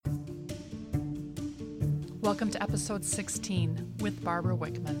Welcome to episode 16 with Barbara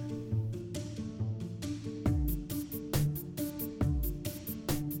Wickman.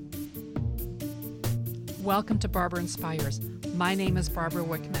 Welcome to Barbara Inspires. My name is Barbara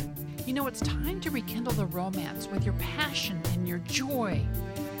Wickman. You know, it's time to rekindle the romance with your passion and your joy.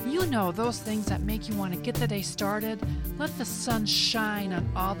 You know, those things that make you want to get the day started. Let the sun shine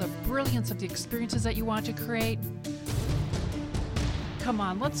on all the brilliance of the experiences that you want to create. Come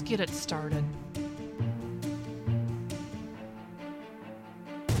on, let's get it started.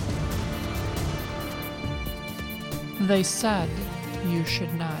 They said you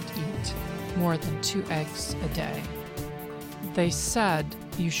should not eat more than 2 eggs a day. They said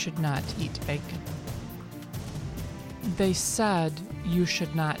you should not eat bacon. They said you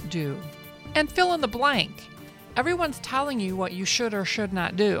should not do. And fill in the blank. Everyone's telling you what you should or should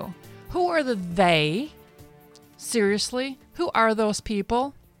not do. Who are the they? Seriously? Who are those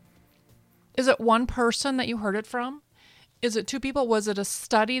people? Is it one person that you heard it from? Is it 2 people? Was it a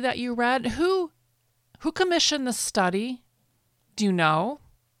study that you read? Who commissioned the study? Do you know?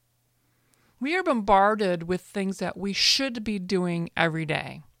 We are bombarded with things that we should be doing every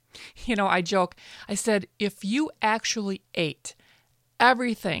day. You know, I joke. I said, if you actually ate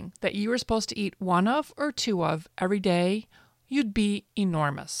everything that you were supposed to eat 1 of or 2 of every day, you'd be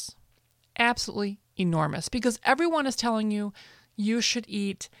enormous. Absolutely enormous. Because everyone is telling you, you should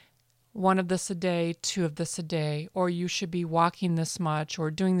eat 1 of this a day, 2 of this a day, or you should be walking this much,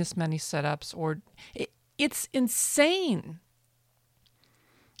 or doing this many sit-ups, or it's insane.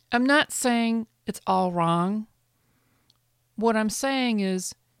 I'm not saying it's all wrong. What I'm saying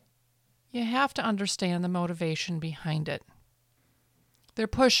is you have to understand the motivation behind it. They're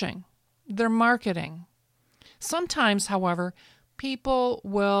pushing. They're marketing. Sometimes, however, people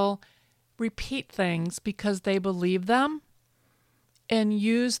will repeat things because they believe them and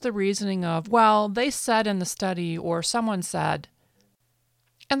use the reasoning of, well, they said in the study or someone said.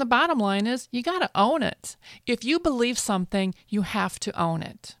 And the bottom line is you got to own it. If you believe something, you have to own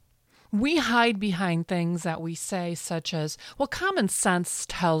it. We hide behind things that we say, such as, well, common sense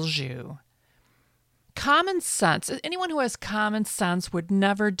tells you. Common sense, anyone who has common sense would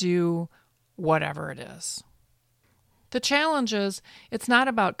never do whatever it is. The challenge is, it's not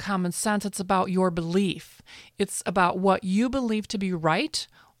about common sense, it's about your belief. It's about what you believe to be right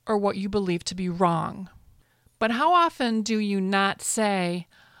or what you believe to be wrong. But how often do you not say,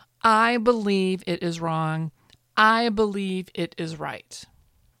 I believe it is wrong, I believe it is right?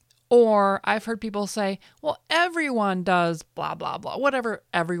 Or I've heard people say, well, everyone does blah, blah, blah, whatever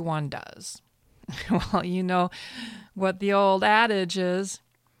everyone does. Well, you know what the old adage is,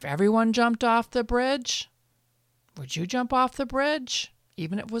 if everyone jumped off the bridge, would you jump off the bridge,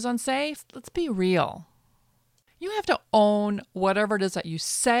 even if it was unsafe? Let's be real. You have to own whatever it is that you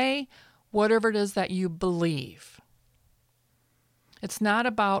say, whatever it is that you believe. It's not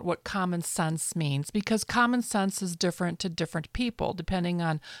about what common sense means, because common sense is different to different people, depending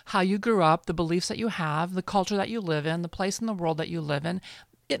on how you grew up, the beliefs that you have, the culture that you live in, the place in the world that you live in.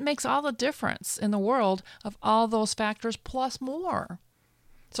 It makes all the difference in the world of all those factors plus more.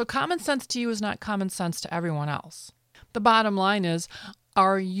 So common sense to you is not common sense to everyone else. The bottom line is,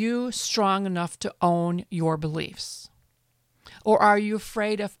 are you strong enough to own your beliefs? Or are you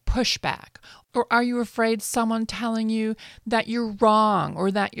afraid of pushback? Or are you afraid someone telling you that you're wrong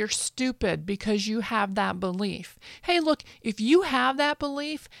or that you're stupid because you have that belief? Hey, look, if you have that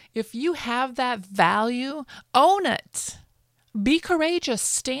belief, if you have that value, own it. Be courageous.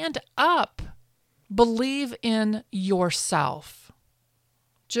 Stand up. Believe in yourself.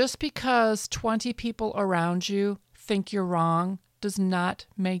 Just because 20 people around you think you're wrong does not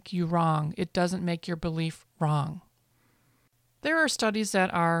make you wrong. It doesn't make your belief wrong. There are studies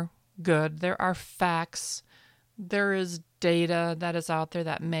that are good. There are facts. There is data that is out there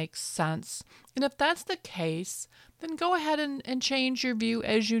that makes sense. And if that's the case, then go ahead and change your view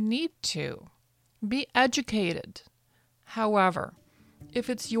as you need to. Be educated. However, if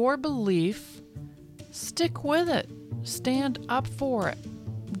it's your belief, stick with it. Stand up for it.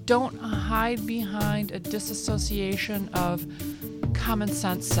 Don't hide behind a disassociation of common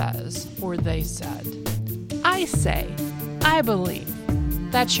sense says or they said. I say, I believe.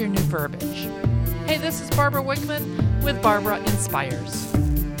 That's your new verbiage. Hey, this is Barbara Wickman with Barbara Inspires.